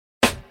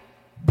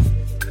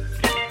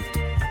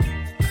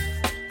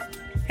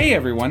Hey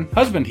everyone,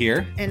 husband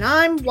here. And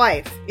I'm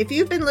wife. If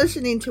you've been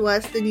listening to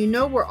us, then you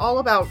know we're all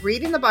about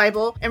reading the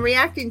Bible and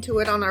reacting to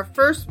it on our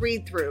first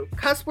read-through.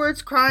 Cuss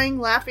words, crying,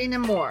 laughing,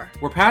 and more.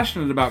 We're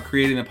passionate about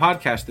creating a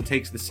podcast that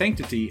takes the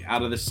sanctity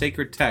out of the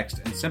sacred text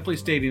and simply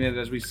stating it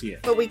as we see it.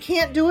 But we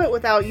can't do it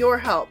without your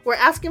help. We're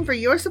asking for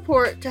your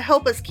support to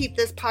help us keep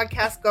this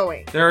podcast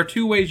going. There are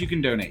two ways you can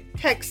donate.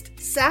 Text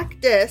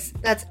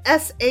SACDIS, that's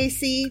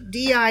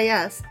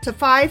SACDIS, to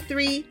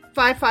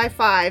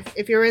 53555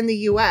 if you're in the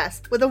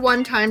U.S. with a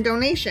one-time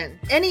donation.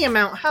 Any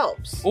amount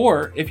helps.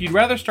 Or, if you'd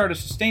rather start a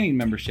sustaining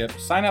membership,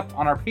 sign up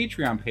on our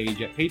Patreon page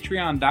at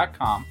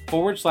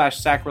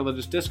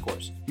patreon.com/sacrilegious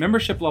discourse.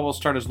 Membership levels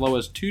start as low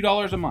as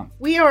 $2 a month.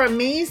 We are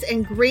amazed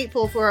and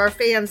grateful for our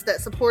fans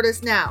that support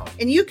us now,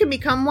 and you can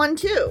become one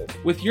too.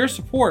 With your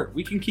support,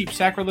 we can keep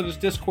Sacrilegious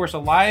Discourse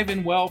alive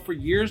and well for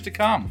years to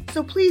come.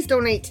 So please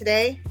donate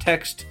today.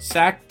 Text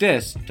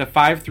SACDIS to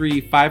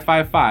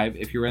 53555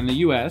 if you're in the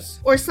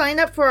U.S. Or sign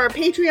up for our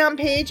Patreon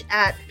page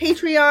at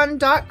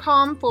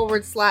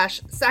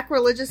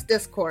patreon.com/sacrilegious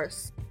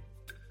discourse.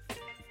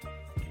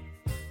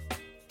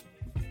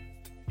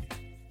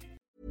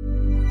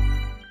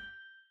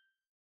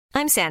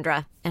 I'm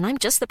Sandra, and I'm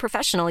just the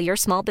professional your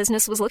small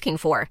business was looking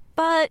for.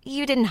 But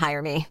you didn't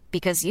hire me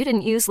because you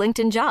didn't use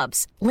LinkedIn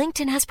Jobs.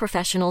 LinkedIn has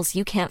professionals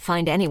you can't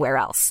find anywhere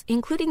else,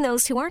 including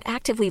those who aren't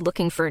actively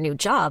looking for a new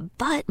job,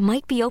 but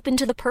might be open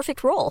to the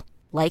perfect role,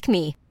 like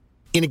me.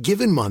 In a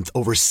given month,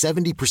 over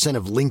 70%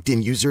 of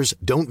LinkedIn users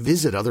don't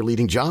visit other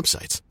leading job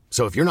sites.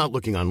 So if you're not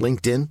looking on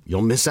LinkedIn,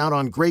 you'll miss out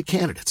on great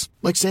candidates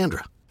like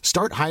Sandra.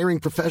 Start hiring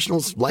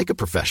professionals like a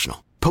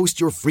professional. Post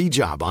your free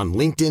job on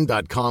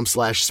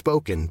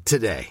linkedin.com/spoken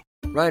today.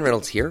 Ryan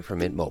Reynolds here from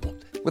Mint Mobile.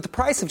 With the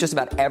price of just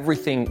about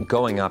everything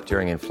going up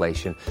during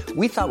inflation,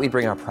 we thought we'd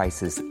bring our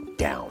prices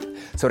down.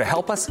 So to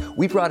help us,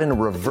 we brought in a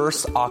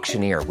reverse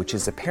auctioneer, which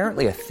is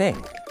apparently a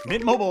thing.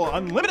 Mint Mobile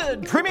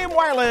Unlimited Premium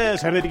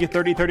Wireless. How to get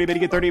 30, 30, bit to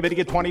get 30, bit to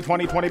get 20,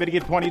 20, 20, bit to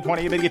get 20,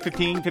 20, bit to get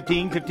 15,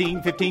 15,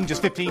 15, 15,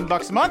 just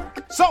 $15 a month?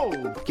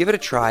 Sold! Give it a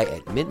try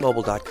at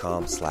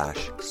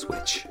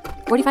mintmobile.com/switch.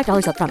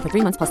 $45 up front for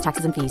 3 months plus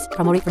taxes and fees.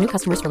 Promo rate for new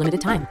customers for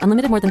limited time.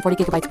 Unlimited more than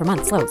 40 gigabytes per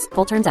month. Slows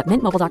full terms at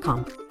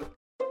mintmobile.com.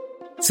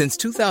 Since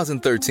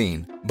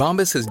 2013,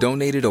 Bombas has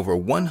donated over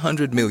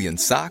 100 million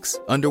socks,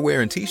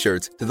 underwear, and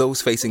T-shirts to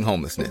those facing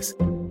homelessness.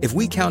 If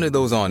we counted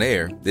those on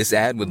air, this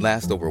ad would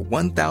last over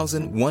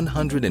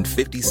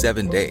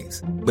 1,157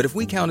 days. But if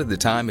we counted the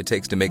time it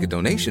takes to make a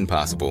donation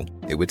possible,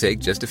 it would take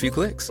just a few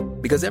clicks.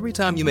 Because every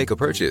time you make a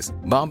purchase,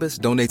 Bombas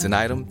donates an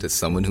item to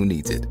someone who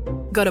needs it.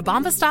 Go to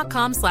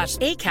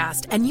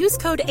bombas.com/ACAST and use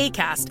code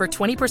ACAST for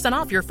 20%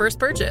 off your first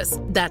purchase.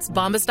 That's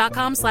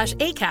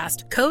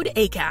bombas.com/ACAST, code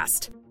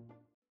ACAST.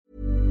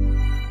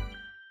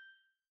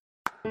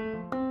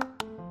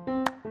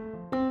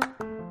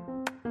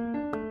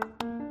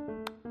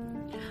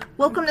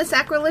 Welcome to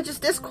Sacrilegious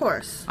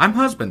Discourse. I'm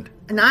husband.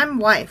 And I'm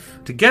wife.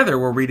 Together,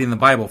 we're reading the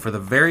Bible for the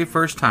very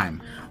first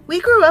time. We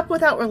grew up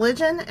without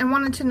religion and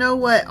wanted to know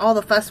what all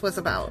the fuss was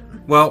about.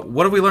 Well,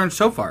 what have we learned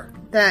so far?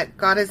 That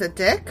God is a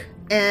dick,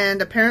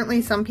 and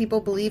apparently some people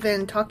believe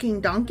in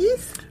talking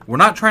donkeys? We're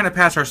not trying to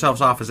pass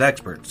ourselves off as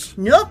experts.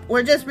 Nope,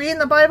 we're just reading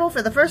the Bible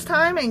for the first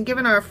time and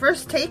giving our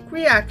first take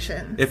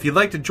reaction. If you'd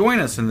like to join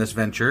us in this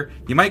venture,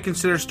 you might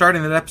consider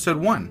starting at episode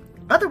 1.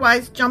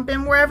 Otherwise, jump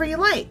in wherever you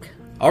like.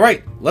 All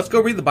right, let's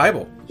go read the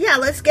Bible. Yeah,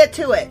 let's get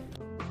to it.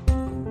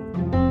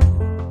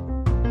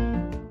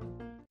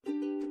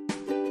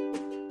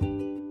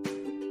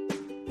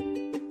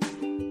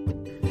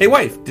 Hey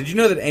wife, did you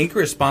know that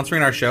Anchor is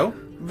sponsoring our show?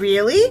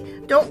 Really?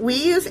 Don't we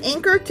use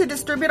Anchor to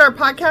distribute our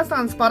podcast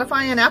on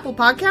Spotify and Apple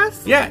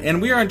Podcasts? Yeah,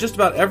 and we are on just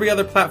about every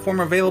other platform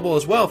available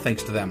as well,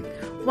 thanks to them.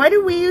 Why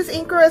do we use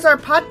Anchor as our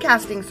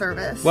podcasting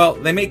service? Well,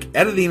 they make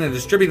editing and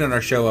distributing our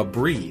show a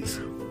breeze.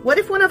 What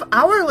if one of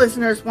our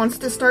listeners wants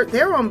to start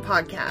their own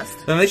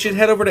podcast? Then they should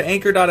head over to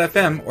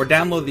anchor.fm or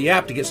download the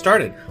app to get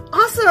started.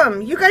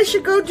 Awesome! You guys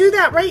should go do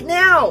that right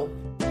now!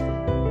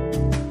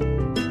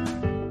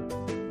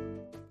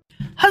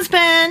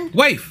 Husband!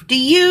 Wife! Do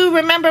you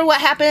remember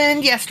what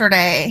happened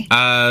yesterday?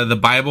 The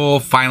Bible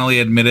finally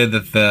admitted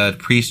that the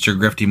priests are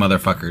grifty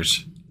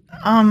motherfuckers.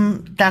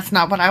 That's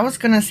not what I was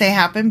gonna say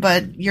happened,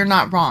 but you're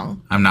not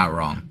wrong. I'm not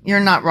wrong. You're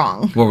not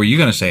wrong. What were you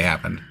gonna say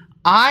happened?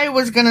 I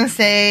was going to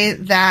say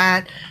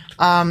that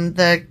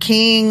the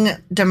king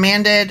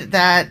demanded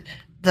that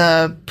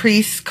the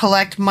priests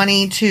collect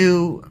money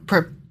to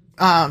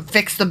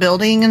fix the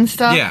building and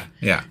stuff.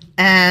 Yeah.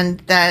 And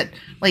that,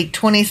 like,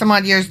 20 some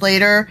odd years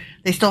later,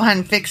 they still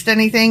hadn't fixed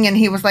anything. And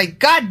he was like,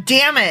 God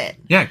damn it.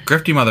 Yeah,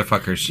 grifty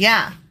motherfuckers.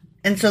 Yeah.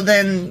 And so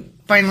then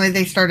finally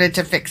they started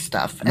to fix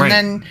stuff. And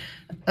then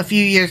a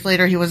few years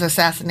later, he was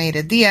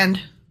assassinated. The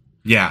end.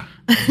 Yeah.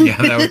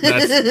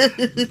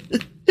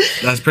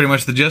 That's pretty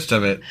much the gist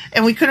of it.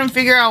 And we couldn't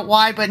figure out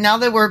why, but now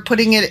that we're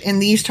putting it in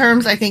these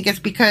terms, I think it's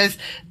because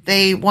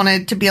they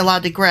wanted to be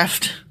allowed to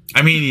grift.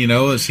 I mean,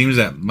 it seems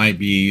that might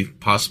be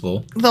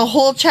possible. The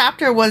whole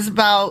chapter was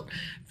about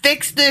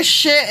fix this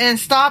shit and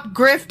stop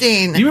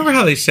grifting. Do you remember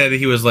how they said that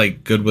he was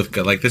like good with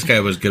God? Like this guy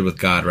was good with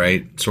God,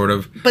 right? Sort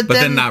of. But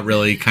then not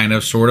really, kind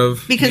of, sort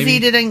of. Because maybe? he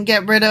didn't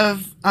get rid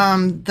of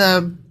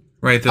the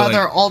other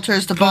like,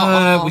 altars to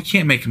Baal. We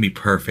can't make him be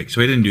perfect,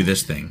 so he didn't do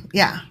this thing.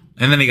 Yeah.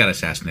 And then he got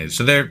assassinated.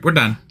 So we're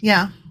done.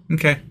 Yeah.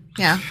 Okay.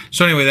 Yeah.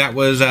 So anyway, that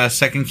was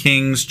 2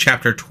 Kings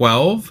chapter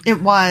 12.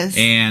 It was.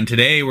 And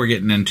today we're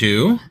getting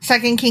into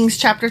 2 Kings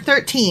chapter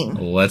 13.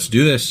 Let's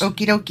do this.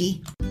 Okie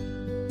dokie.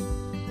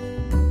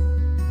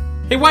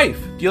 Hey wife,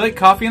 do you like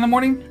coffee in the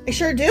morning? I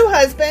sure do,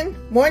 husband.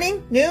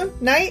 Morning, noon,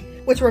 night.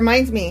 Which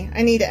reminds me,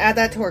 I need to add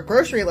that to our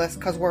grocery list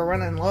because we're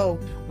running low.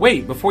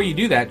 Wait, before you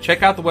do that,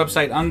 check out the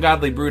website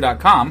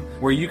ungodlybrew.com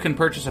where you can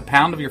purchase a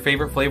pound of your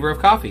favorite flavor of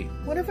coffee.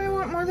 What if I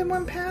want more than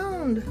 1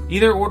 pound?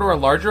 Either order a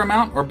larger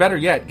amount or better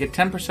yet, get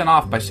 10%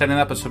 off by setting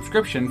up a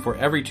subscription for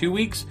every 2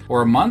 weeks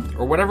or a month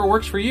or whatever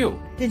works for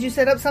you. Did you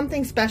set up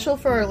something special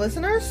for our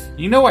listeners?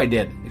 You know I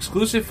did.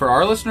 Exclusive for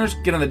our listeners,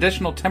 get an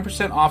additional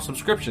 10% off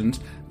subscriptions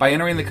by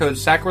entering the code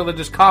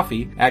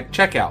SACRILEGIOUSCOFFEE at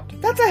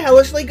checkout. That's a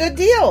hellishly good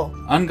deal.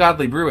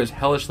 Ungodly Brew is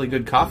hellishly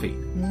good coffee.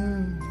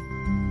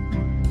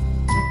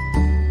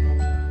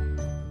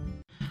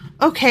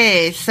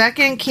 Okay,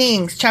 2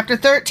 Kings chapter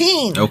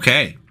 13.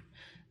 Okay.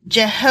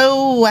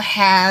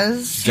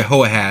 Jehoahaz,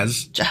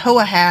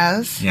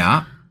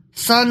 yeah,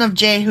 son of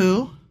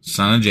Jehu,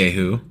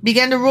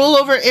 began to rule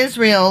over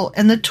Israel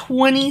in the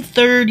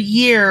 23rd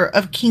year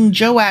of King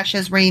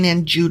Joash's reign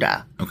in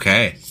Judah.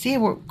 Okay. See,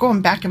 we're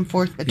going back and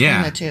forth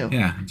between the two.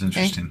 Yeah, it's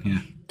interesting. Okay? Yeah.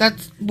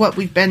 That's what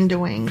we've been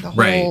doing. The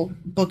whole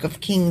book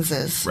of Kings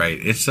is. Right.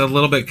 It's a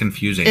little bit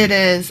confusing. It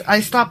is. I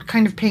stopped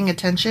kind of paying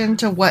attention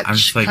to what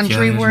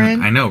country we're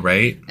in. I know,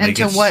 right? And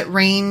to what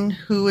reign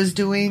who is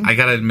doing. I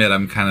gotta admit,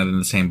 I'm kind of in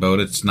the same boat.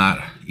 It's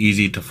not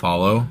easy to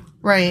follow.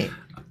 Right.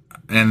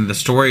 And the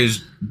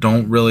stories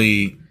don't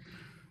really...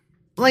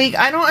 Like,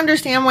 I don't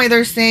understand why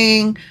they're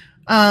saying,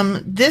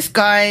 this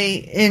guy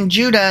in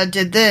Judah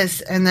did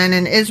this, and then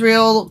in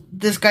Israel,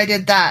 this guy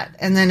did that,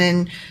 and then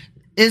in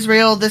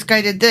Israel, this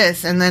guy did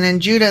this, and then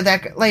in Judah,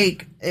 that,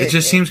 like... It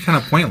just seems kind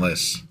of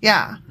pointless.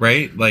 Yeah.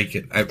 Right? Like,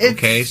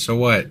 okay, so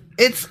what?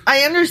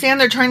 I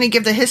understand they're trying to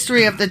give the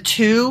history of the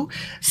two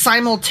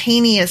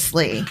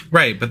simultaneously.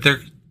 Right, but there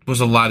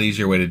was a lot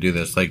easier way to do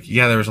this. Like,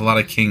 yeah, there was a lot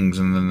of kings,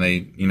 and then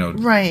they,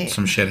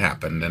 some shit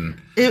happened,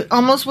 and... It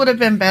almost would have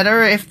been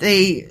better if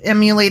they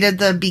emulated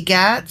the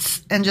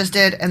begats and just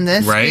did, and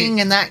this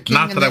king and that king.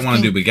 Not that I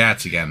want to do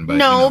begats again, but...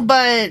 No,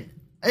 but...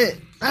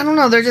 I don't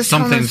know. They're just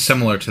something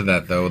similar to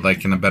that, though,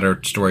 like in a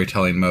better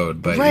storytelling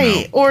mode. But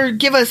right, or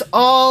give us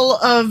all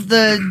of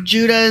the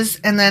Judahs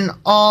and then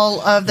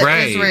all of the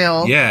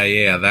Israel.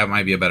 Yeah, that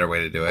might be a better way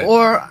to do it.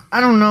 Or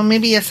I don't know,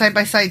 maybe a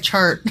side-by-side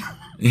chart.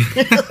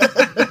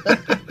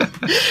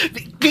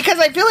 Because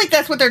I feel like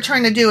that's what they're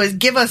trying to do is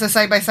give us a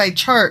side-by-side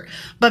chart.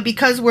 But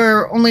because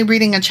we're only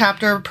reading a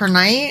chapter per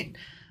night,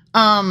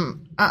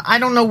 I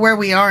don't know where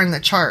we are in the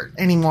chart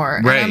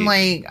anymore. Right. And I'm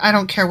like, I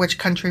don't care which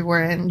country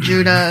we're in.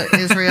 Judah,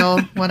 Israel,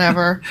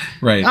 whatever.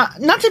 Right.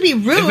 Not to be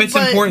rude, if it's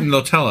important,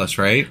 they'll tell us,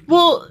 right?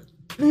 Well,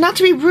 not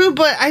to be rude,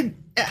 but I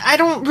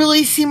don't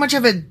really see much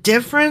of a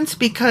difference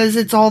because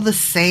it's all the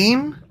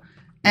same.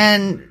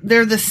 And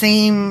they're the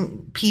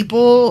same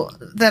people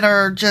that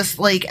are just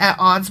like at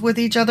odds with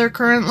each other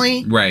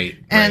currently. Right.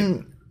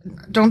 And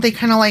don't they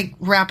kind of like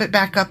wrap it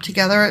back up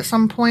together at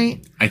some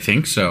point? I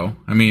think so.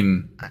 I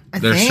mean,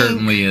 there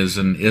certainly is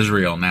an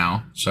Israel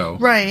now. So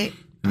right.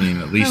 I mean,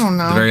 at least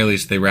at the very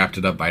least they wrapped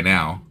it up by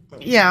now.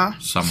 Yeah.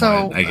 Somewhat,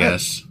 so, I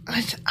guess.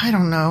 I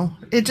don't know.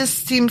 It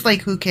just seems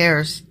like who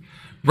cares?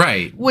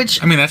 Right.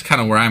 Which I mean, that's kind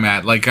of where I'm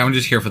at. Like, I'm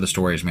just here for the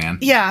stories, man.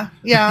 Yeah.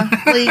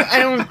 Like,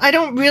 I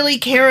don't really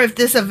care if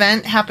this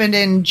event happened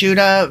in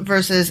Judah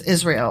versus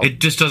Israel. It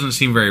just doesn't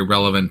seem very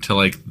relevant to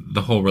like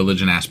the whole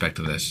religion aspect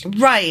of this.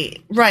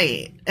 Right.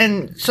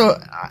 And so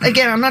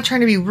again, I'm not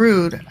trying to be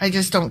rude. I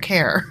just don't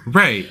care.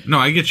 Right. No,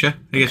 I get you.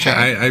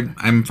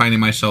 I'm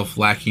finding myself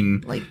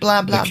lacking like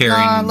blah blah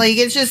blah. Like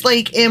it's just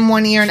like in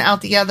one ear and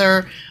out the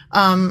other.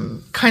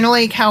 Kind of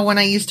like how when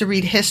I used to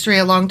read history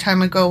a long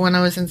time ago when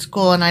I was in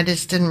school and I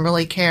just didn't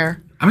really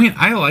care. I mean,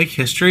 I like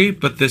history,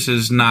 but this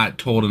is not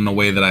told in a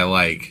way that I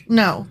like.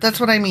 No,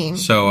 that's what I mean.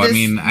 So, this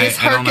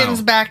I don't know.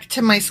 harkens back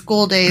to my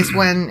school days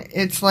when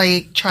it's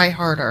like, try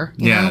harder.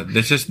 You know?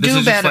 This is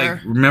just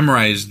like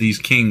memorize these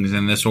kings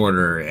in this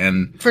order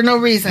and... For no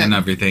reason. And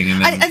everything.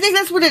 And then, I think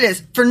that's what it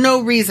is. For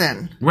no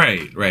reason.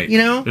 Right. You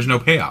know? There's no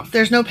payoff.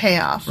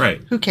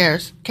 Right. Who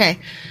cares? Okay.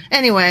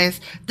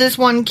 Anyways, this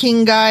one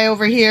king guy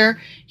over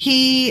here,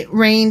 he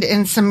reigned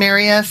in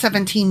Samaria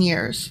 17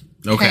 years.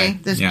 Okay.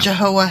 This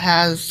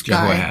Jehoahaz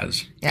guy.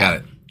 Yeah. Got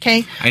it.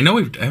 Okay. I know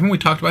haven't we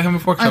talked about him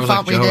before? Because I was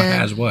like,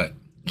 Jehoahaz what?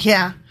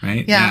 Yeah.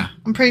 Right? Yeah.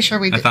 I'm pretty sure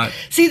we did. thought...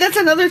 See, that's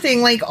another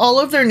thing. Like, all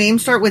of their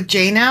names start with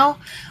J now.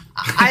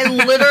 I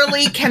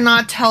literally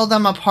cannot tell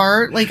them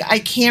apart. Like, I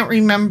can't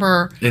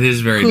remember it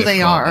is very who difficult.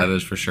 they are. That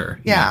is for sure.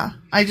 Yeah.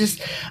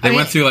 They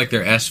went through like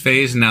their S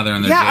phase and now they're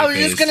in their J phase. I was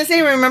just going to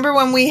say, remember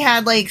when we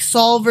had like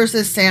Saul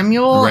versus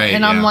Samuel? Right,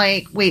 and I'm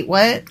like, wait,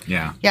 what?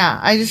 Yeah. Yeah,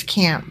 I just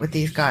can't with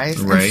these guys.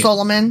 Right. And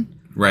Solomon.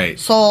 Right.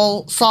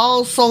 Saul,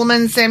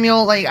 Solomon,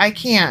 Samuel, like, I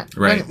can't.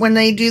 Right. When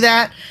they do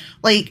that,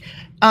 like,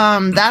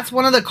 that's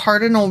one of the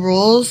cardinal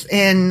rules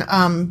in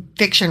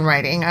fiction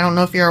writing. I don't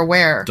know if you're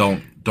aware.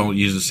 Don't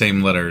use the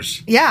same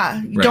letters. Yeah.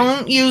 Right.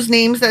 Don't use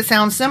names that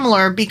sound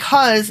similar,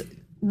 because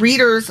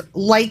readers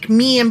like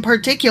me in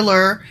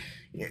particular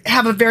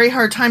have a very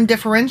hard time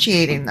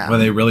differentiating them. Well,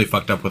 they really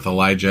fucked up with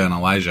Elijah and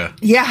Elijah.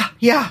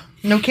 Yeah.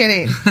 No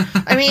kidding.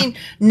 I mean,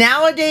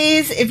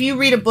 nowadays, if you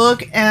read a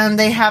book and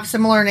they have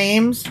similar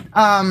names,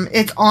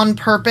 it's on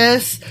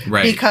purpose.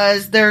 Right.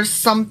 Because there's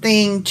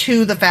something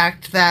to the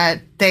fact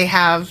that they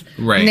have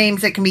right.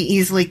 names that can be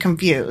easily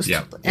confused.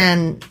 Yep.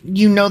 And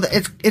you know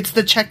that it's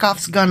the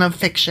Chekhov's gun of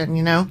fiction,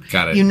 you know?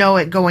 Got it. You know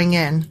it going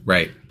in.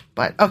 Right.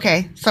 But,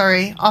 okay,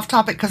 sorry. Off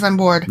topic because I'm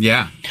bored.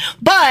 Yeah.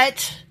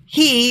 But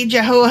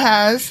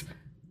Jehoahaz,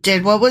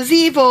 did what was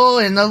evil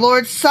in the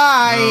Lord's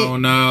sight. Oh,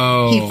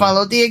 no. He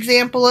followed the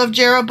example of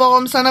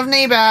Jeroboam, son of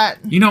Nebat.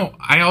 You know,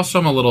 I also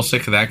am a little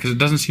sick of that because it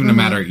doesn't seem to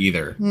matter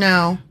either.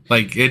 No.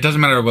 Like, it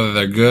doesn't matter whether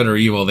they're good or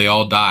evil. They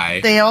all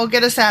die. They all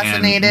get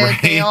assassinated. And,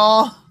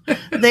 right?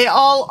 They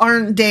all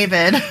aren't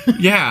David.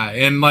 Yeah,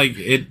 and, like,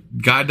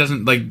 God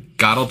doesn't, like,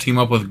 God will team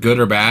up with good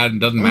or bad. It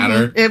doesn't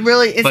matter.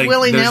 It's like,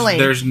 willy-nilly.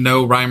 There's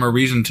no rhyme or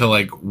reason to,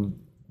 like,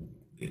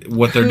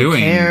 what they're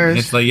doing. Cares?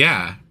 It's like,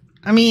 yeah.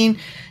 I mean,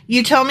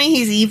 you tell me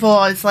he's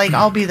evil, it's like,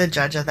 I'll be the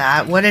judge of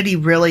that. What did he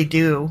really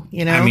do?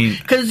 You know? I mean,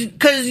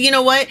 because you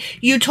know what?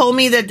 You told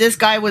me that this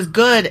guy was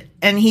good,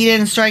 and he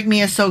didn't strike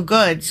me as so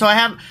good. So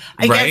I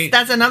guess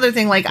that's another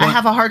thing. Like, I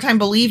have a hard time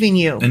believing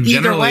you. And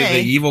either generally,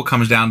 way. the evil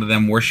comes down to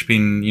them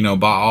worshiping,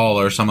 Baal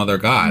or some other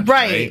god.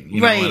 Right,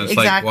 You know, right, and it's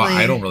exactly. like, well,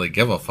 I don't really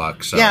give a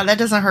fuck. So. Yeah, that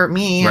doesn't hurt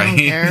me. Right. I don't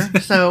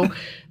care. So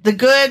the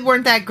good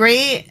weren't that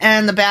great,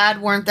 and the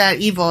bad weren't that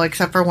evil,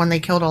 except for when they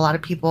killed a lot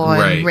of people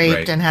and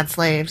raped and had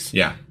slaves.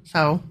 Yeah.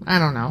 So, I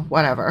don't know.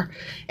 Whatever.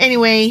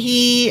 Anyway,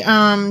 he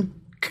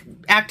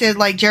acted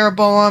like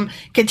Jeroboam.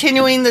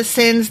 Continuing the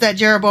sins that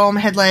Jeroboam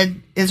had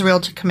led Israel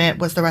to commit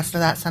was the rest of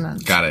that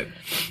sentence. Got it.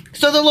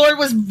 So the Lord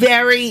was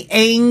very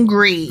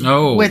angry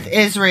with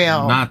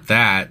Israel. Not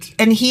that.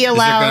 And he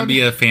allowed... Is there going to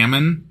be a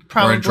famine?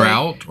 Probably. Or a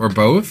drought? Or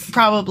both?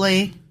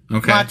 Probably.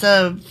 Okay. Lots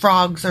of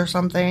frogs or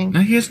something. No,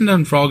 he hasn't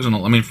done frogs in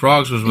a... I mean,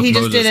 frogs was with He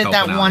Moses just did it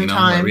that out, one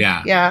time.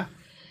 Yeah.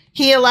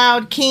 He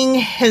allowed King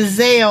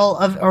Hazael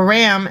of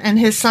Aram and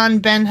his son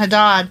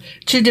Ben-Hadad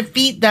to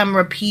defeat them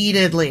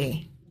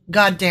repeatedly.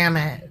 God damn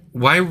it.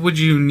 Why would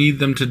you need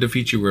them to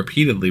defeat you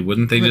repeatedly?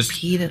 Wouldn't they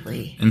just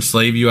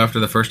enslave you after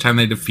the first time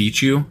they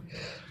defeat you?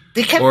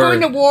 They kept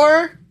going to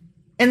war,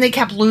 and they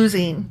kept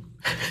losing.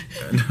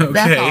 Okay.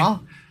 That's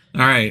all. All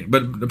right,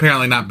 but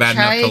apparently not bad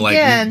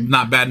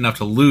not bad enough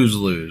to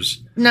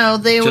lose. No,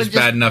 they just would just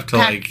bad enough to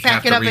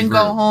pack it up and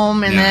go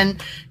home, and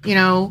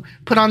then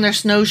put on their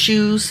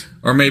snowshoes.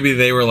 Or maybe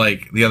they were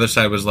like, the other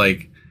side was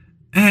like,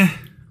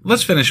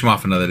 let's finish him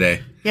off another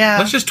day. Yeah,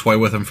 let's just toy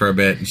with him for a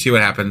bit and see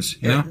what happens.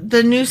 You know,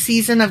 the new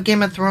season of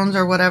Game of Thrones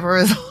or whatever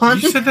is on.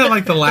 You said that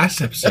like the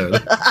last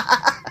episode.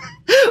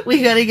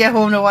 We got to get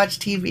home to watch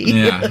TV.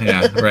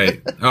 Yeah,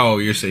 right. Oh,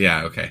 you're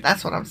saying, okay.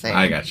 That's what I'm saying.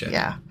 I gotcha.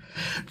 Yeah.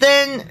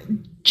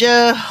 Then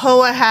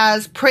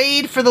Jehoahaz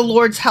prayed for the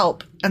Lord's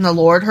help, and the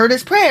Lord heard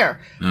his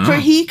prayer. Oh. For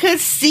he could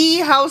see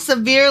how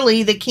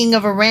severely the king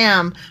of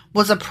Aram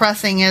was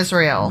oppressing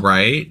Israel.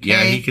 Right? Okay?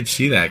 Yeah, he could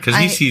see that, because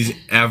he sees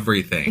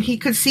everything. He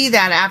could see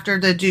that after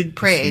the dude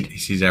prayed. He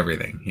sees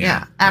everything.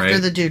 Yeah, after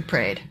the dude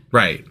prayed.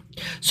 Right.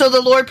 So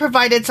the Lord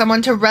provided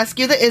someone to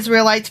rescue the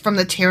Israelites from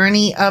the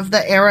tyranny of the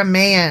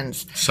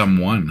Arameans.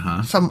 Someone,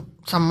 huh?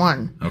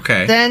 Someone.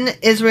 Okay. Then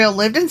Israel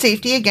lived in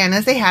safety again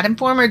as they had in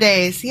former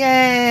days.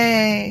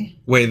 Yay.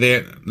 Wait,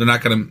 they're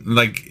not going to,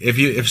 like,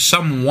 if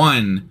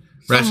someone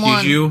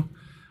rescues you,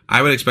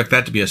 I would expect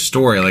that to be a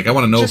story. Like, I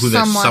want to know who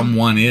this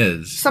someone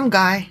is. Some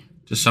guy.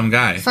 Just some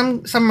guy.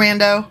 Some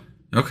rando.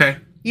 Okay.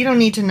 You don't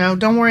need to know.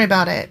 Don't worry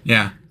about it.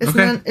 Yeah.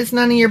 It's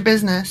none of your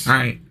business. All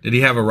right. Did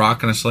he have a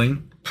rock and a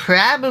sling?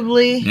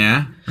 Probably.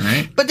 Yeah,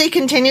 right. But they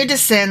continued to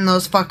sin,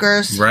 those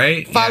fuckers.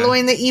 Right.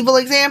 Following the evil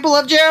example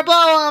of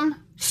Jeroboam.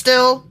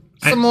 Still,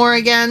 some more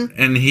again.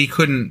 And he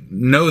couldn't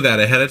know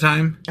that ahead of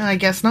time? I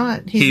guess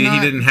not.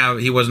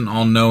 He wasn't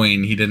all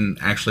knowing. He didn't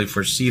actually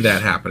foresee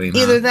that happening.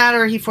 Either that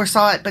or he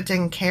foresaw it but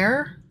didn't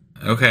care.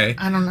 Okay.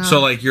 I don't know. So,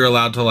 like, you're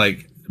allowed to,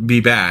 like, be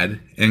bad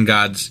in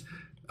God's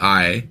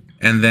eye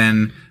and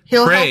then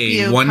He'll pray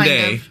help you, one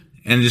day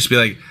and just be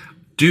like,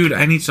 dude,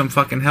 I need some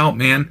fucking help,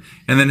 man.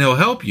 And then he'll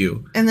help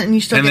you. And then you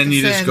still and get then to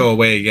you sin. Just go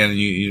away again and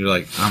you're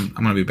like, I'm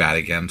going to be bad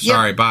again.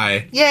 Sorry,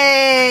 bye.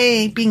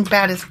 Yay! Being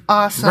bad is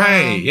awesome.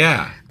 Right,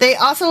 yeah. They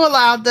also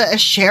allowed the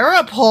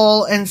Asherah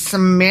pole in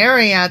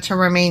Samaria to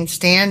remain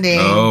standing.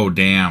 Oh,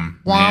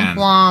 damn. Womp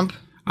womp.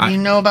 You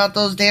know about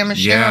those damn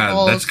Asherah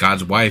poles. Yeah, that's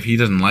God's wife. He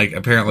doesn't like,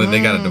 apparently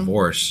they got a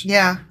divorce.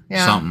 Yeah.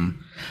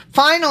 Something.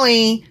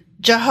 Finally,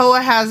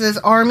 Jehoahaz's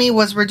army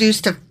was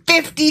reduced to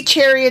 50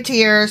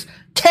 charioteers,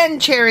 10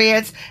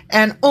 chariots,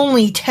 and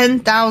only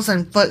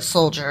 10,000 foot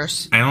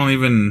soldiers. I don't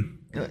even...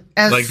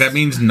 that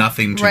means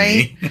nothing to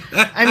me.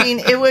 I mean,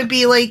 it would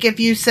be like if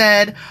you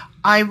said,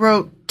 I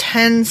wrote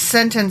 10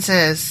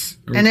 sentences,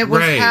 and it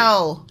was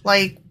hell.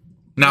 Like,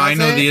 now I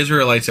know the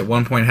Israelites at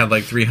one point had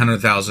like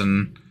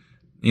 300,000,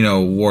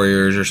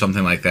 warriors or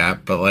something like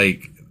that, but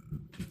like,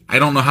 I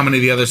don't know how many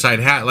the other side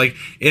had. Like,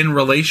 in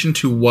relation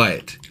to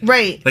what?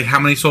 Right. Like, how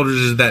many soldiers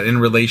is that in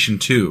relation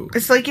to?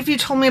 It's like if you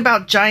told me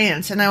about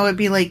giants, and I would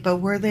be like, but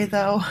were they,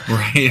 though?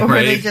 Right, or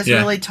were they just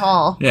really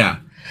tall? Yeah.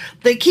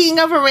 The king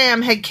of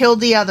Aram had killed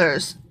the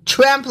others,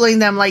 trampling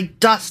them like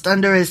dust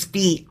under his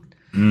feet.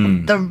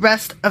 The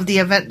rest of the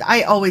event,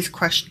 I always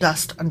crush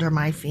dust under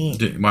my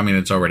feet. Well, I mean,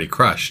 it's already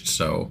crushed,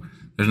 so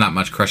there's not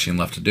much crushing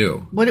left to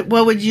do. What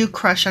would you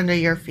crush under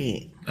your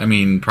feet? I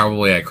mean,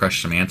 probably I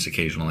crush some ants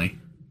occasionally.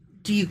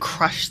 Do you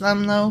crush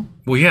them, though?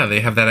 Well, yeah, they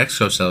have that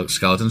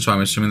exoskeleton, so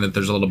I'm assuming that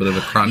there's a little bit of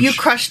a crunch. You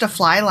crushed a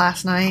fly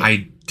last night.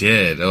 I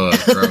did. Oh,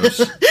 that's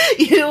gross.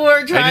 You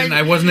were trying...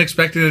 I wasn't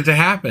expecting it to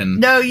happen.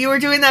 No, you were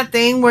doing that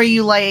thing where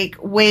you, like,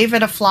 wave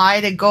at a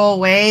fly to go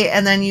away,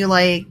 and then you,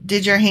 like,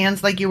 did your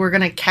hands like you were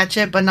going to catch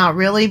it, but not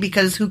really,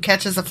 because who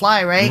catches a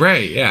fly, right?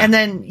 Right, yeah. And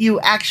then you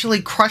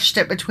actually crushed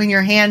it between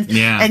your hands,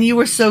 and you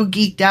were so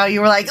geeked out, you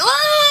were like,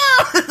 ah!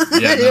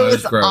 Yeah, no, it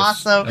was gross.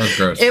 Awesome. It was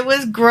gross. It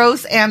was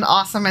gross and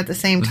awesome at the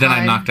same time. Then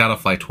I knocked out a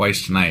fly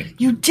twice tonight.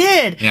 You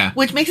did? Yeah.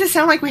 Which makes it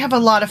sound like we have a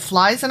lot of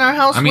flies in our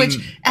house, which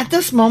at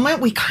this moment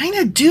we kind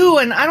of do,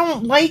 and I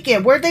don't like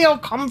it. Where'd they all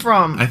come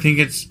from? I think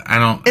it's,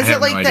 Is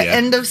it like the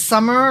end of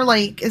summer?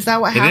 Like, is that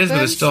what happens? It is,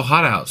 but it's still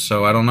hot out,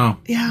 so I don't know.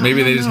 Yeah.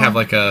 Maybe they just have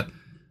like a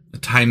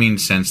timing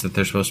sense that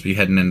they're supposed to be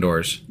heading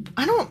indoors.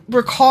 I don't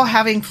recall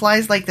having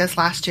flies like this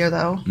last year,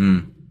 though.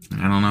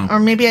 I don't know. Or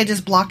maybe I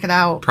just block it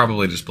out.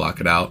 Probably just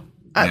block it out.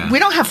 We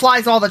don't have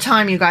flies all the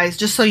time, you guys,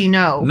 just so you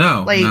know.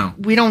 No,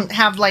 we don't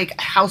have, like,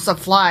 a house of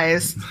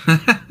flies.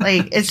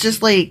 Like, it's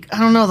just, like, I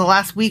don't know, the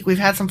last week we've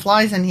had some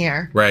flies in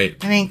here. Right.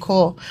 It ain't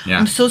cool. Yeah.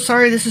 I'm so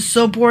sorry. This is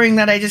so boring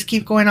that I just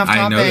keep going off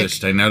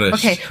topic. I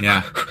noticed. Okay.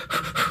 Yeah.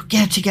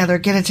 Get it together.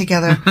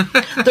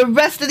 The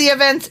rest of the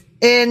events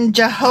in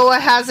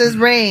Jehoahaz's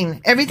reign,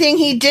 everything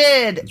he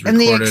did,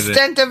 and the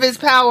extent of his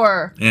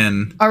power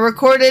are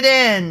recorded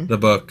in the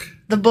book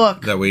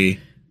that we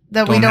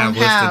don't have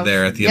listed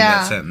there at the end of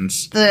that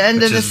sentence. The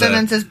end of the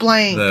sentence is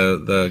blank.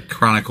 The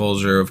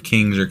Chronicles of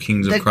Kings or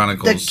Kings of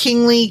Chronicles. The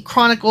Kingly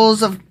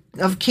Chronicles of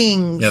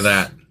Kings. Yeah,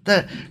 that.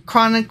 The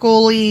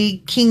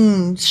chronically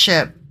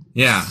kingship.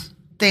 Yeah.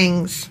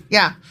 Things.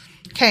 Yeah.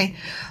 Okay.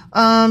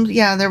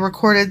 They're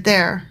recorded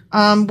there.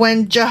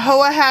 When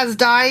Jehoahaz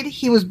died,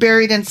 he was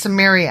buried in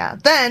Samaria.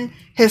 Then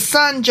his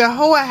son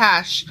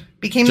Jehoahash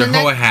became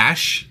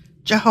Jehoahash?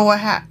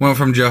 Jehoahaz. Went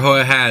from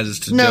Jehoahaz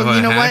to Jehoahash. No,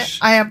 you know what?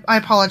 I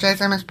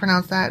apologize. I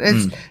mispronounced that.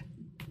 It's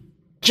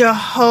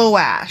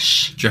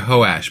Jehoash.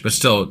 Jehoash, but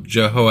still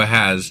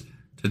Jehoahaz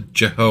to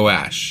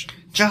Jehoash.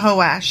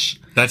 Jehoash.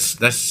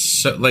 That's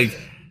so, like,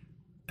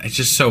 it's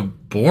just so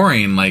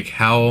boring. Like,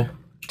 how...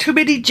 Too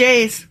many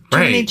J's. Too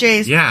many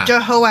J's. Yeah.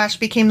 Jehoash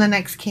became the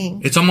next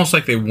king. It's almost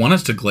like they want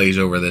us to glaze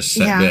over this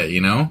bit,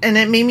 you know? And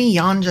it made me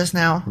yawn just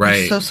now.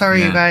 Right. I'm so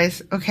sorry, you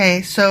guys.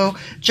 Okay, so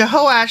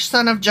Jehoash,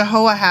 son of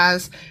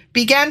Jehoahaz,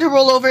 began to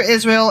rule over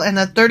Israel in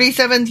the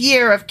 37th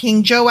year of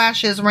King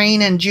Joash's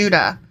reign in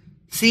Judah.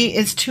 See,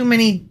 it's too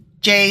many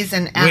J's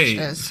and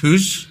Ash's. Wait,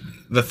 who's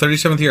the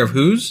 37th year of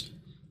whose?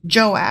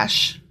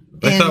 Joash.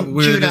 I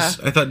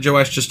thought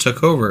Joash just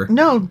took over.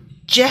 No,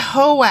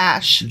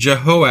 Jehoash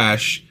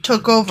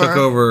took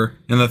over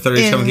in the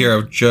 37th year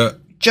of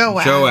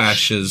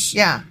Joash's.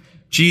 Yeah.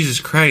 Jesus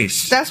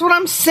Christ. That's what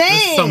I'm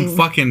saying. That's some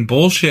fucking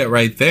bullshit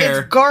right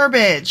there. It's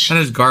garbage. That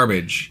is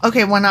garbage.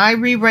 Okay, when I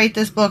rewrite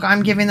this book,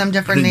 I'm giving them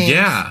different names.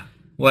 Yeah.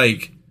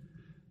 Like,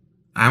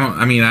 I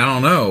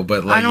don't know,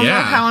 but like, I don't know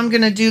how I'm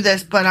going to do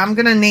this, but I'm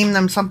going to name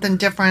them something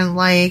different,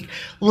 like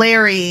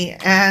Larry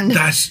and...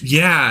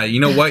 You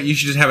know what? You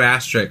should just have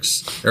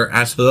asterisks. Or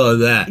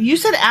that. You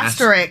said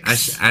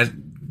asterisks.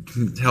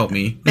 Help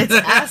me.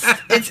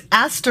 It's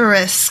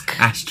asterisk.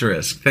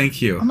 Asterisk.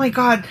 Thank you. Oh my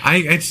God.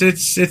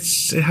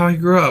 It's how I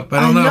grew up.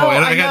 I don't know.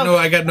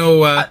 I got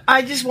no.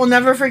 I just will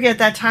never forget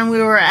that time we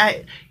were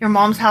at your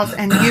mom's house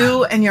and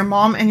you and your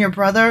mom and your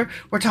brother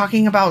were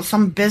talking about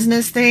some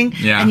business thing.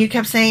 Yeah. And you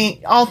kept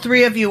saying, all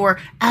three of you were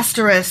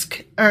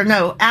asterisks. And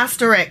I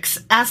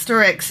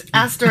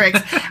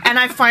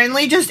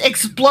finally just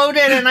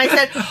exploded and I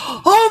said,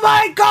 oh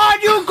my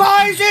God, you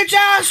guys, it's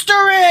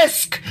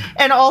asterisk.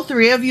 And all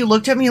three of you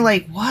looked at me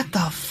like, what the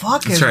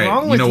fuck is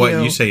wrong with you? You know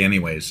what? You say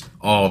anyways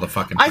all the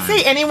fucking time. I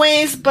say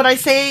anyways, but I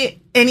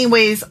say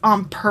anyways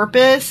on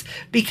purpose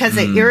because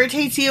it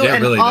irritates you. Yeah,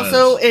 and really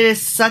also does. It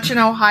is such an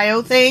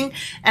Ohio thing.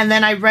 And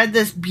then I read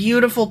this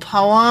beautiful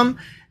poem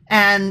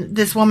and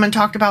this woman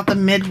talked about the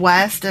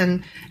Midwest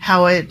and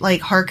how it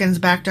like harkens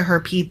back to her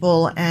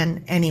people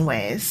and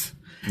anyways.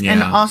 Yeah.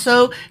 And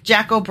also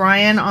Jack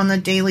O'Brien on the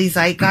Daily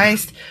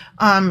Zeitgeist,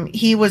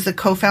 he was the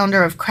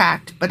co-founder of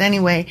Cracked. But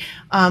anyway,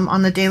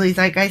 on the Daily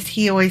Zeitgeist,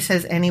 he always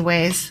says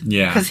anyways.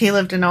 Yeah. Because he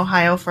lived in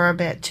Ohio for a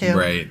bit too.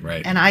 Right.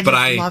 And I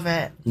just love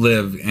it.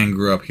 Live and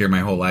grew up here my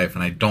whole life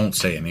and I don't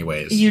say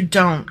anyways. You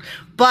don't.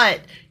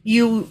 But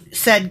you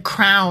said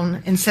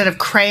crown instead of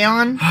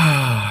crayon.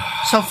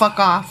 So fuck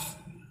off.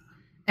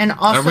 And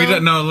also,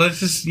 no, let's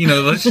just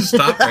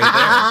stop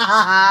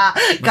right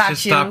there. Got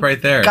you. Stop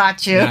right there.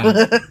 Got you.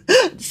 Yeah.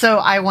 So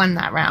I won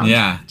that round.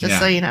 Yeah. Just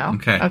so you know.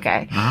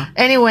 Okay. Uh-huh.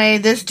 Anyway,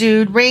 this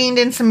dude reigned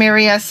in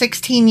Samaria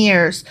 16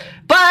 years.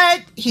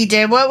 But he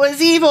did what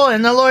was evil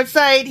in the Lord's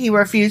sight. He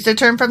refused to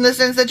turn from the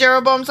sins that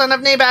Jeroboam, son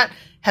of Nebat,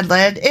 had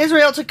led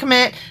Israel to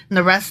commit, and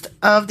the rest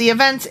of the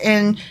events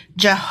in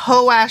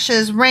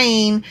Jehoash's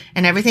reign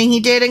and everything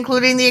he did,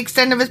 including the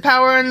extent of his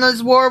power in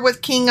his war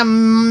with King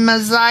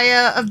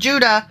Amaziah of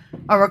Judah,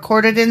 are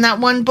recorded in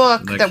that one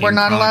book that we're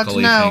not allowed to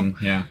know.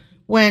 Yeah.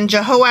 When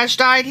Jehoash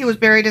died, he was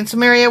buried in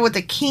Samaria with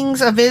the kings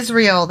of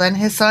Israel. Then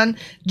his son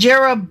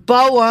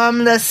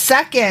Jeroboam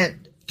II.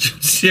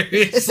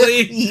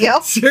 Seriously?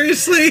 Yep.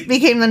 Seriously?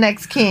 Became the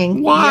next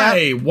king. Why?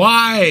 Yep.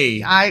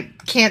 Why? I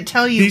can't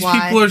tell you These why.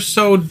 These people are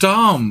so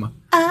dumb.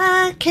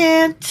 I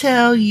can't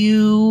tell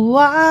you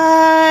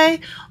why.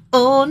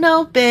 Oh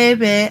no,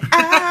 baby.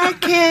 I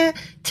can't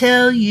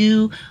tell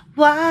you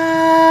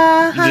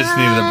why. You just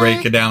needed to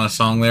break it down a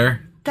song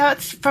there.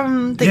 That's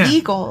from the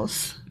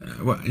Eagles.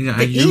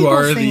 You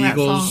are the sing that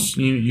Eagles.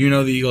 song. You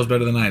know the Eagles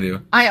better than I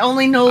do. I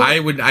only know.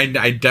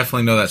 I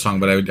definitely know that song,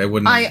 but I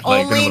wouldn't. I have,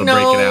 like, only been able to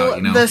know break it out.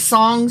 You know the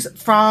songs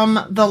from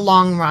the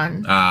Long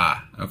Run.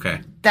 Ah,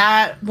 okay.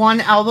 That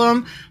one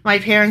album, my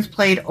parents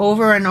played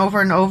over and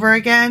over and over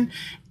again,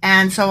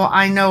 and so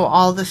I know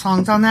all the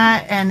songs on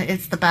that, and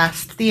it's the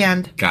best. The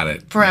end. Got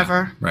it.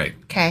 Forever. Yeah, right.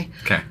 Okay.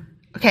 Okay.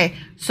 Okay.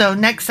 So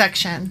next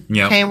section.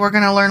 Yep. Okay, we're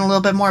gonna learn a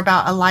little bit more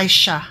about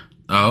Elisha.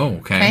 Oh,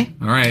 okay.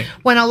 All right.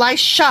 When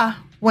Elisha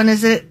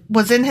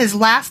was in his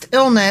last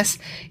illness,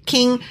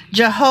 King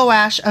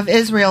Jehoash of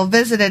Israel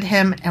visited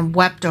him and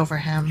wept over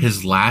him.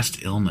 His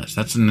last illness.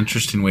 That's an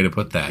interesting way to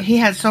put that. He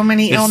had so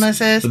many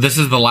illnesses. This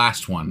is the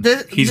last one.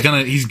 He's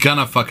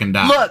gonna fucking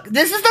die. Look,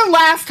 this is the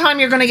last time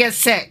you're gonna get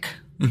sick.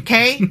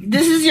 Okay?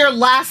 This is your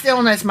last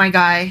illness, my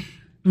guy.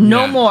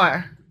 No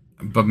more.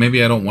 But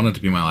maybe I don't want it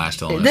to be my last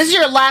illness. This is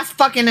your last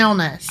fucking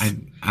illness. I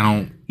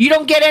don't. You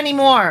don't get any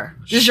more.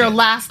 This is your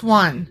last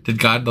one. Did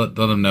God let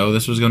him know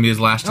this was going to be his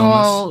last illness?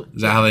 Well,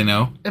 is that how they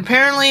know?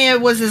 Apparently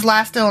it was his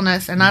last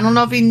illness, and I don't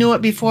know if he knew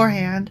it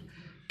beforehand.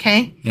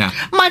 Okay? Yeah.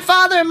 My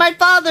father,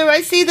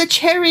 I see the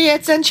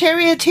chariots and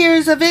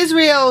charioteers of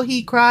Israel,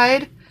 he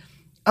cried.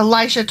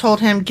 Elisha told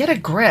him, get a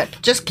grip.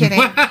 Just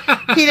kidding.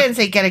 He didn't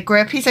say get a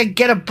grip. He said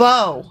get a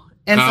bow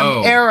and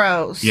some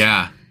arrows.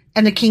 Yeah.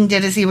 And the king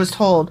did as he was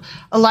told.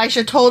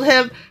 Elisha told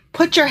him,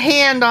 put your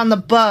hand on the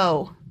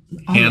bow.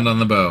 Hand on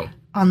the bow.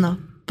 On the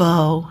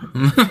bow.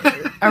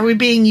 Are we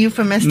being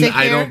euphemistic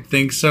I here? don't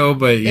think so,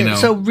 but you know.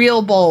 So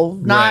real bow,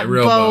 not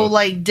real bow bow.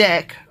 like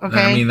dick.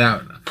 Okay. I mean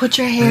that. Put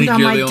your hand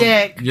on my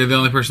dick. You're the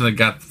only person that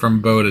got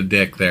from bow to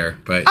dick there,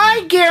 but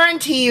I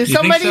guarantee you,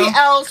 somebody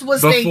else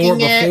was thinking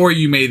it before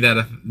you made that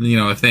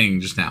a thing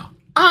just now.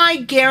 I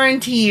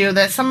guarantee you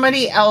that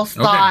somebody else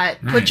thought,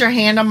 put your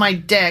hand on my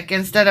dick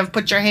instead of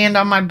put your hand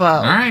on my bow.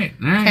 All right.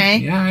 Okay.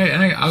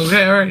 Yeah.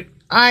 Okay. All right.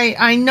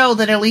 I know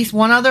that at least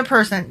one other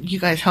person, you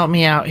guys help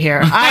me out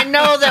here. I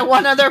know that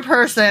one other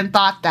person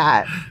thought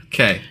that.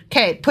 Okay.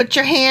 Okay, put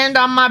your hand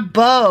on my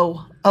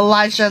bow.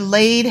 Elijah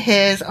laid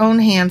his own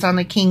hands on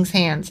the king's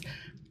hands.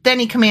 Then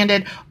he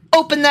commanded,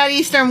 open that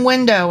eastern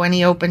window, and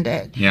he opened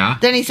it. Yeah.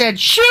 Then he said,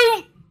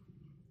 shoot!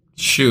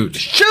 Shoot.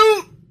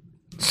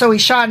 So he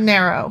shot an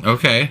arrow.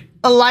 Okay.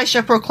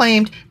 Elisha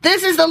proclaimed,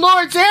 this is the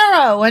Lord's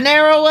arrow, an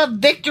arrow of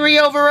victory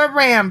over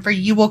Aram, for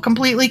you will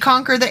completely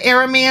conquer the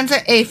Arameans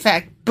at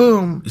Aphek.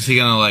 Boom. Is he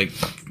gonna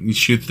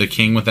shoot the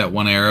king with that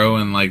one arrow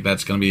and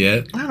that's gonna be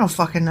it? I don't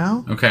fucking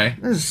know. Okay.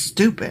 This is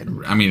stupid.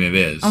 I mean, it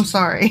is. I'm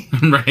sorry.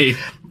 Right.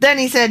 Then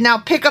he said, now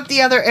pick up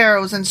the other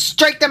arrows and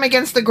strike them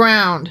against the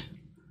ground.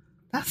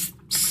 That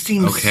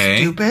seems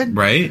stupid.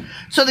 Right.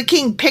 So the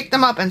king picked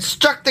them up and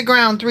struck the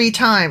ground 3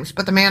 times.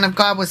 But the man of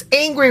God was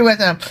angry with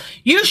him.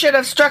 You should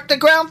have struck the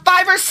ground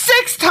 5 or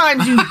 6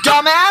 times, you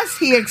dumbass,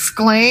 he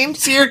exclaimed.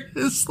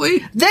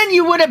 Seriously? Then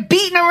you would have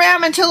beaten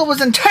Aram until it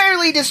was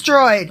entirely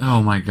destroyed.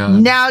 Oh my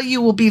God. Now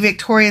you will be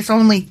victorious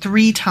only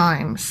 3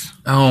 times.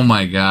 Oh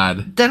my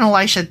God. Then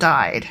Elisha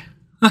died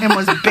and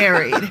was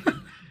buried.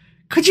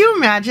 Could you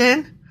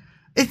imagine?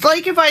 It's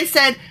like if I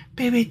said,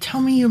 baby,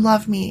 tell me you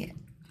love me.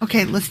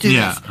 Okay, let's do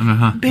this.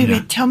 Baby,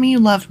 tell me you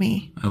love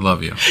me. I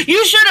love you.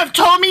 You should have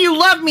told me you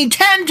loved me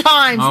 10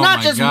 times,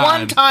 not just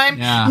 1 time.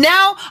 Yeah.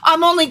 Now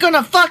I'm only going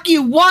to fuck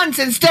you once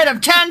instead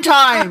of 10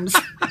 times.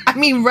 I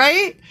mean,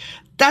 right?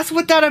 That's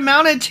what that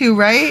amounted to,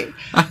 right?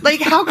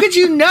 How could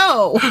you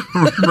know?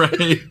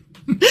 Right.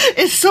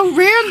 It's so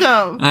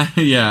random.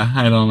 Yeah,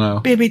 I don't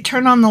know. Baby,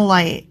 turn on the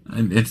light.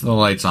 It's the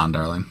light's on,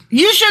 darling.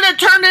 You should have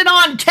turned it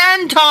on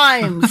 10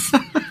 times.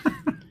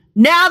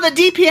 Now the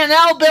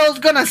DP&L bill is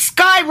going to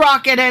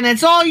skyrocket and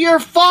it's all your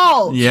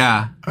fault.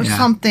 Yeah. Or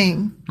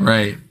something.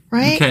 Right.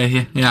 Right?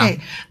 Okay, yeah.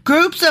 Okay.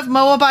 Groups of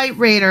Moabite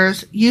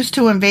raiders used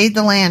to invade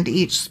the land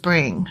each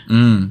spring.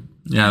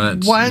 Yeah,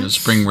 that's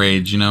spring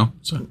rage,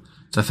 It's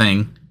a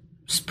thing.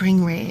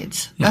 Spring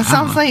raids. Yeah, that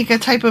sounds like a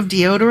type of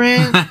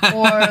deodorant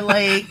or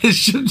It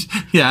should,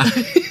 yeah.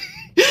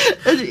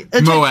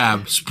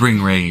 Moab,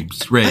 spring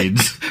raids.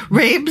 Rabes?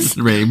 Rabies.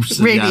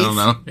 Yeah, I don't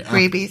know. Yeah.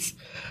 Rabies.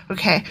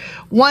 Okay.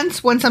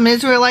 Once, when some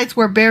Israelites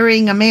were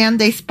burying a man,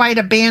 they spied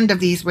a band of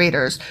these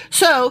raiders.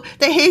 So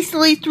they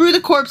hastily threw the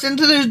corpse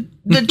into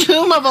the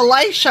tomb of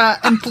Elisha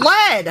and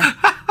fled.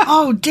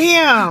 Oh,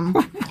 damn.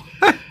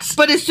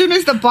 But as soon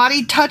as the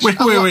body touched... Wait.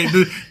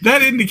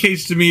 That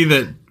indicates to me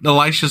that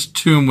Elisha's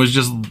tomb was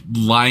just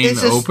lying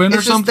open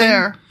or something?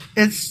 There.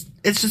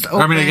 It's just open.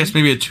 I mean, I guess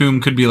maybe a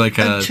tomb could be like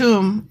a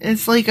tomb.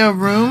 It's like a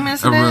room,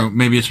 isn't it? A room.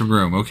 Maybe it's a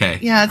room. Okay.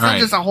 Yeah, it's not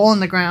just a hole in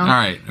the ground. All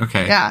right.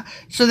 Okay. Yeah.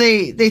 So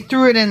they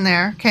threw it in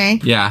there. Okay.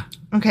 Yeah.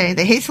 Okay.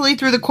 They hastily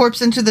threw the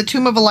corpse into the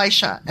tomb of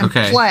Elisha and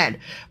fled.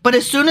 But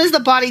as soon as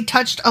the body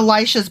touched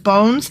Elisha's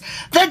bones,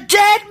 the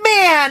dead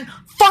man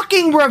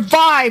fucking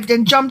revived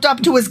and jumped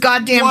up to his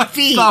goddamn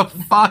feet. What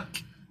the fuck?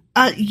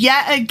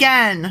 Yet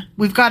again,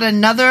 we've got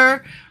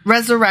another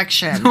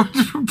resurrection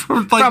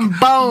from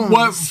bones.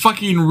 What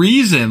fucking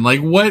reason?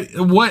 Like what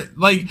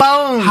like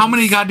bones? How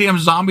many goddamn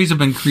zombies have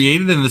been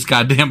created in this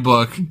goddamn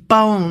book?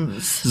 Bones.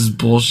 This is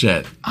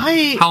bullshit.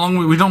 How long?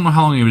 We don't know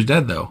how long he was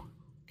dead though.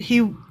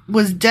 He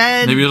was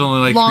dead. Maybe it was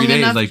only like 3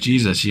 days, like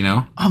Jesus, you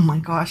know? Oh my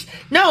gosh.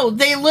 No,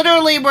 they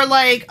literally were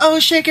like, "Oh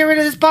shit, get rid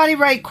of this body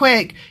right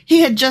quick."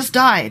 He had just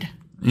died.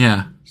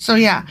 Yeah. So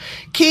yeah,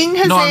 King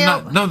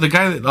Hazael. No, the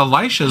guy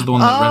Elisha is the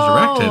one that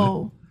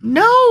resurrected.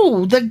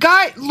 No, the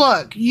guy.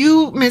 Look,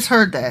 you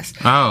misheard this.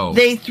 Oh,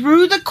 they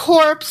threw the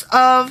corpse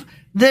of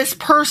this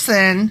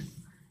person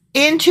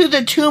into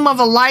the tomb of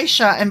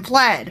Elisha and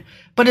fled.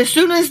 But as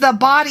soon as the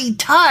body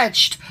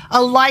touched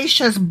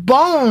Elisha's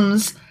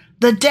bones,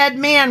 the dead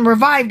man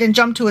revived and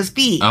jumped to his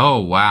feet. Oh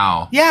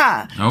wow!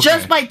 Yeah, okay.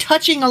 Just by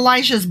touching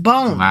Elisha's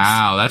bones.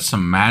 Wow, that's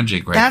some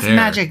magic right there. That's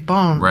magic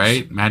bones,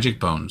 right? Magic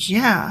bones.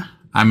 Yeah.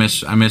 I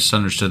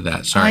misunderstood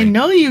that. Sorry. I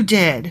know you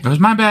did. It was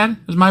my bad.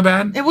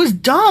 It was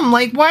dumb.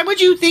 Like, why would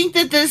you think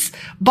that this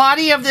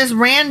body of this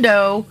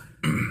rando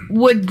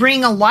would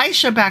bring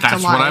Elisha back to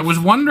life? That's what I was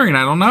wondering.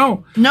 I don't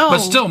know. No. But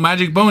still,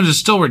 magic bones is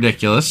still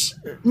ridiculous.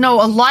 No,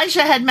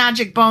 Elisha had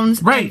magic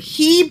bones. Right. And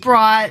he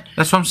brought...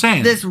 That's what I'm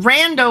saying. ...this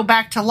rando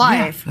back to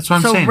life. Yeah, that's what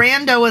I'm saying. So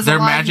Rando is They're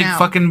alive magic now.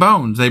 fucking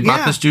bones. They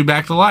brought this dude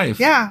back to life.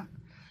 Yeah.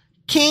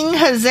 King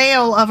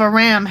Hazael of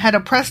Aram had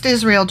oppressed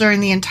Israel during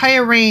the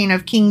entire reign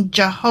of King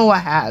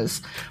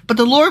Jehoahaz. But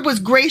the Lord was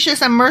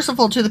gracious and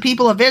merciful to the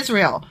people of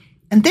Israel.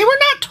 And they were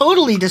not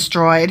totally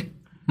destroyed.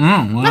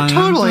 Not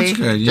totally. That's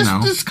good,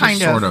 just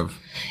kind of. Sort of.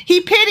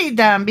 He pitied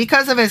them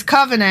because of his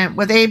covenant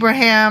with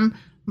Abraham,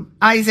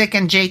 Isaac,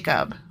 and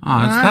Jacob. Oh,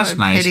 that's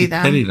nice. He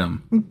pitied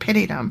them. He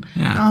pitied them.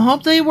 Yeah. I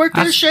hope they work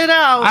their shit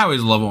out. I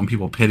always love it when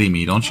people pity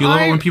me. Don't you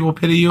love it when people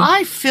pity you?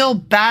 I feel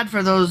bad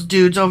for those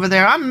dudes over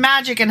there. I'm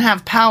magic and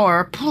have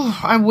power.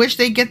 I wish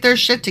they'd get their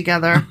shit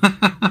together.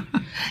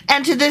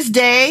 And to this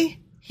day,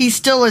 he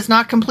still has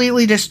not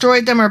completely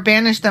destroyed them or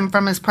banished them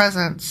from his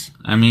presence.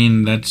 I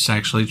mean, that's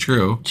actually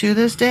true. To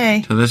this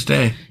day. To this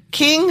day.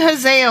 King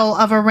Hazael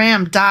of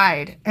Aram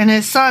died, and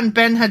his son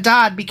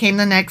Ben-Hadad became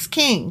the next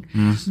king.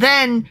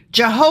 Then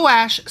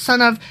Jehoash,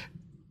 son of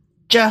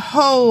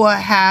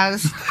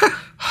Jehoahaz,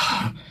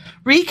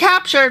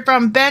 recaptured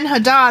from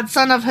Ben-Hadad,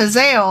 son of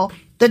Hazael,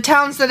 the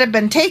towns that had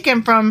been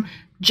taken from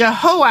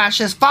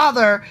Jehoash's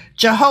father,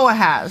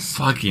 Jehoahaz.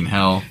 Fucking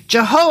hell.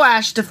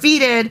 Jehoash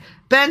defeated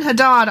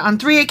Ben-Hadad on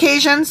 3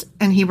 occasions,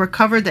 and he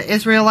recovered the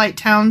Israelite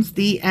towns.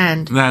 The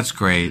end. That's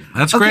great.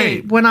 That's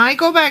great. When I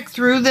go back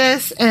through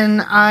this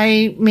and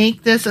I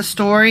make this a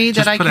story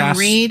that I can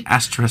read,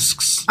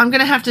 asterisks. I'm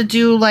going to have to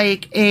do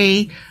like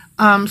a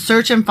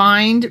search and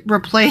find,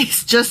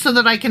 replace, just so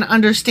that I can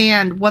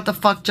understand what the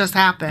fuck just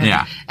happened.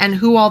 Yeah. And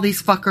who all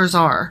these fuckers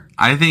are.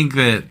 I think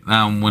that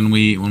when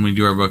we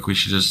do our book, we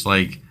should just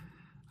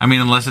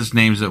unless it's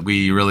names that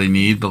we really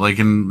need, but like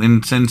in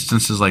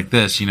instances like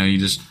this, you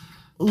just...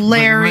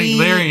 Larry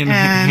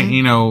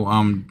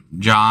and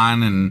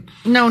John and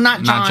no,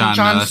 not John.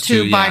 John's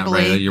too Bible.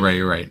 Yeah, right,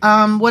 you're right.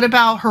 What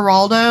about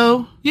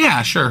Geraldo?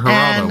 Yeah, sure, Geraldo.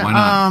 And,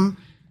 why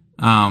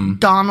not?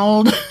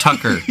 Donald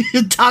Tucker.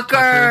 Tucker.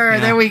 Yeah.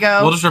 There we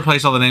go. We'll just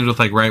replace all the names with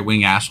like right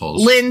wing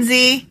assholes.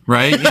 Lindsay.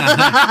 Right.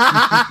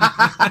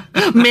 Yeah.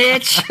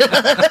 Mitch.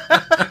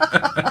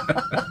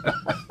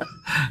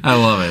 I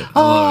love it. I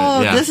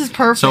love it. Yeah. This is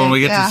perfect. So when we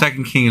get to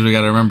Second Kings, we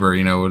got to remember,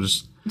 we'll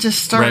just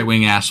start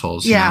right-wing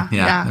assholes. Yeah,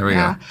 yeah. There we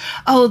go.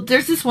 Oh,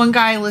 there's this one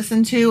guy I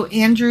listen to,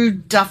 Andrew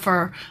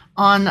Duffer,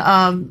 on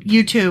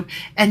YouTube,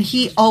 and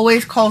he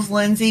always calls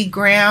Lindsey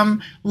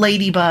Graham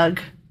Ladybug.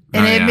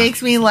 And it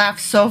makes me laugh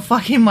so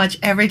fucking much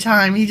every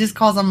time. He just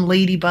calls him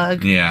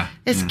Ladybug. Yeah.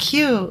 It's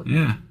cute.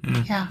 Yeah.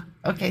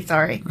 Okay,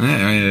 sorry. Yeah,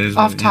 I mean, it is,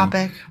 off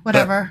topic.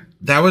 Whatever.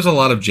 That was a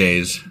lot of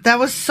J's. That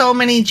was so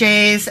many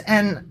J's,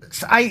 and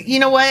you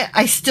know what?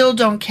 I still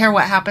don't care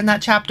what happened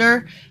that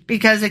chapter,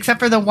 because except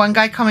for the one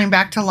guy coming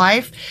back to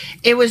life,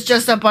 it was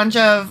just a bunch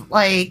of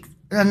like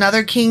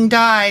another king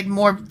died,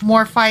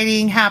 more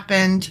fighting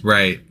happened.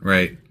 Right.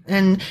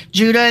 And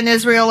Judah and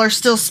Israel are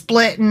still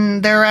split,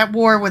 and they're at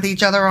war with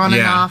each other on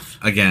and off.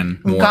 Again,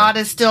 more. God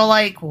is still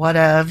like,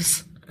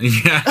 whatevs.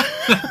 Yeah.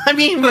 I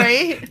mean,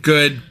 right?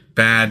 Good,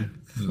 bad,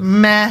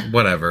 Meh.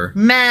 Whatever.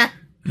 Meh.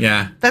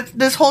 Yeah.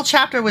 This whole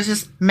chapter was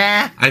just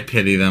meh. I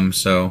pity them,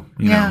 so,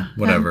 you know,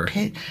 whatever.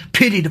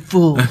 Pity the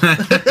fool.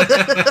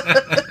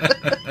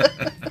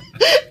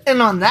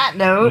 And on that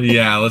note.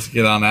 Yeah, let's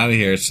get on out of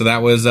here. So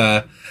that was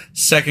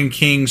 2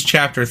 Kings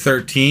chapter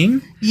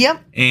 13.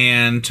 Yep.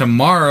 And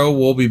tomorrow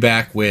we'll be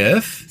back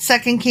with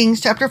 2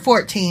 Kings chapter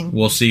 14.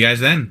 We'll see you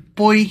guys then.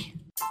 Boy.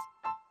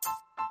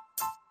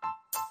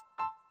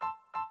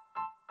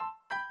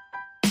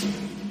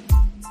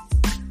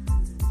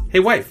 Hey,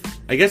 wife,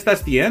 I guess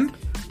that's the end?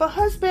 But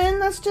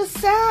husband, that's just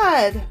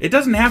sad. It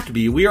doesn't have to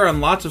be. We are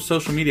on lots of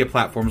social media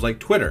platforms like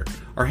Twitter.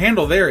 Our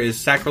handle there is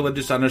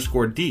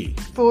sacrilegious_D.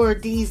 For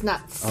D's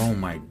nuts. Oh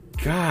my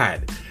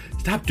God.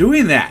 Stop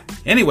doing that.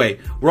 Anyway,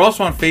 we're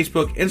also on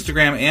Facebook,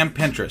 Instagram, and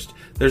Pinterest.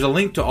 There's a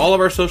link to all of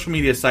our social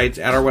media sites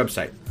at our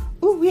website.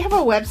 Ooh, we have a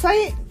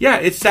website? Yeah,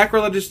 it's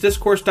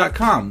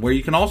sacrilegiousdiscourse.com, where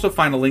you can also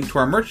find a link to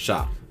our merch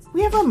shop.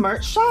 We have a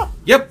merch shop?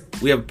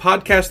 Yep, we have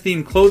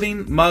podcast-themed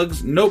clothing,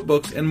 mugs,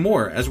 notebooks, and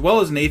more, as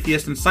well as an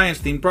atheist and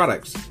science-themed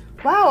products.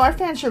 Wow, our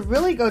fans should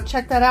really go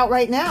check that out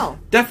right now.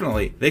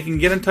 Definitely. They can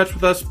get in touch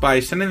with us by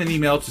sending an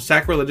email to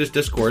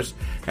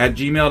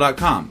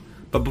sacrilegiousdiscourse@gmail.com.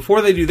 But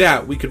before they do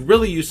that, we could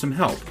really use some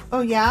help.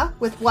 Oh yeah?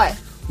 With what?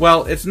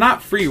 Well, it's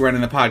not free running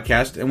the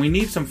podcast, and we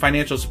need some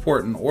financial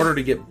support in order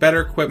to get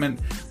better equipment,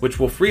 which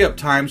will free up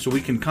time so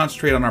we can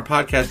concentrate on our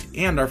podcast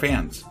and our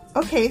fans.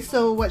 Okay,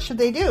 so what should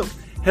they do?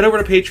 Head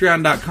over to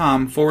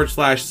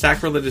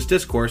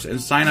patreon.com/sacrilegiousdiscourse and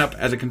sign up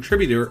as a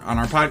contributor on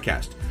our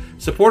podcast.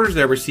 Supporters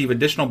there receive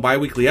additional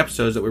bi-weekly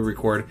episodes that we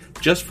record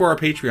just for our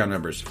Patreon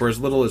members for as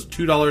little as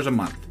 $2 a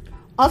month.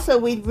 Also,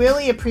 we'd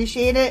really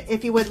appreciate it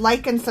if you would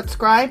like and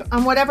subscribe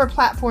on whatever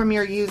platform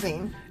you're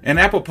using. And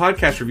Apple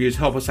Podcast reviews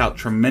help us out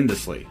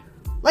tremendously.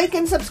 Like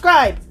and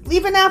subscribe.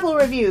 Leave an Apple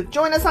review.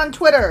 Join us on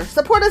Twitter.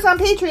 Support us on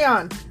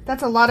Patreon.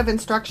 That's a lot of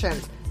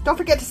instructions. Don't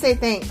forget to say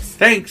thanks.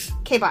 Thanks.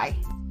 Okay, bye.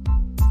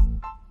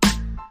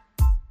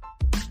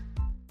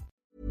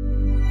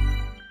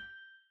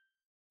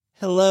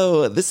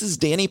 Hello, this is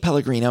Danny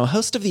Pellegrino,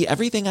 host of the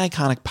Everything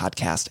Iconic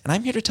podcast, and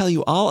I'm here to tell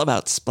you all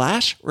about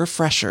Splash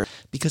Refresher,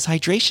 because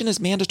hydration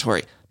is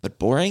mandatory, but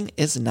boring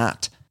is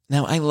not.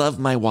 Now, I love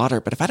my water,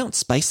 but if I don't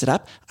spice it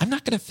up, I'm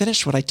not going to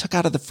finish what I took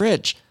out of the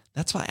fridge.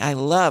 That's why I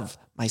love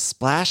my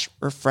Splash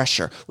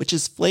Refresher, which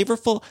is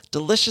flavorful,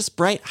 delicious,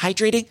 bright,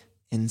 hydrating,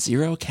 and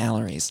 0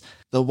 calories.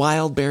 The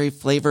wild berry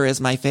flavor is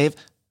my fave.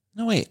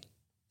 No, wait,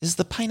 is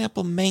the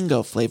pineapple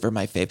mango flavor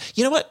my fave?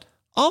 You know what?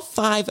 All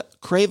 5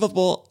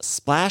 craveable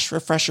Splash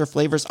Refresher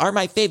flavors are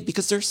my fave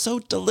because they're so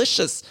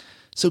delicious.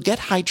 So get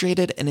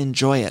hydrated and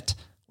enjoy it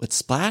with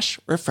Splash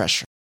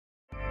Refresher.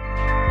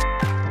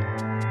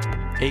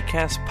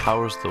 Acast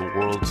powers the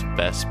world's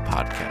best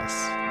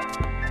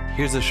podcasts.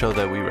 Here's a show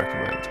that we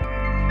recommend.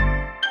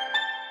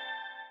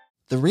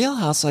 The Real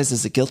Housewives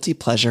is a guilty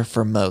pleasure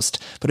for most,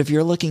 but if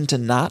you're looking to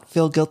not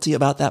feel guilty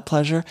about that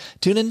pleasure,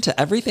 tune in to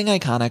Everything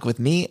Iconic with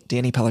me,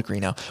 Danny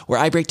Pellegrino, where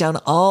I break down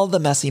all the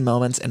messy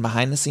moments and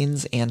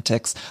behind-the-scenes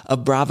antics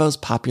of Bravo's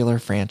popular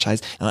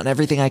franchise. And on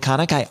Everything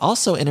Iconic, I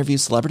also interview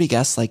celebrity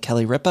guests like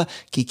Kelly Ripa,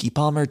 Keke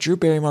Palmer, Drew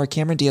Barrymore,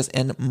 Cameron Diaz,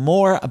 and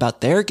more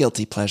about their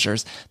guilty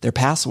pleasures, their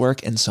past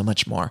work, and so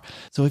much more.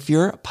 So if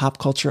you're pop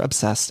culture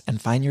obsessed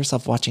and find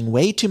yourself watching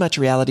way too much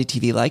reality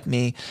TV like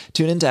me,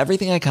 tune into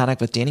Everything Iconic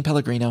with Danny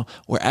Pellegrino,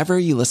 wherever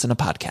you listen to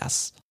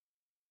podcasts.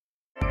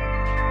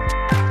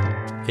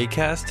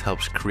 Acast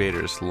helps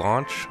creators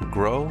launch,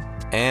 grow,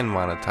 and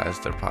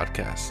monetize their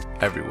podcasts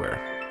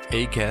everywhere.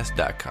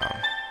 Acast.com.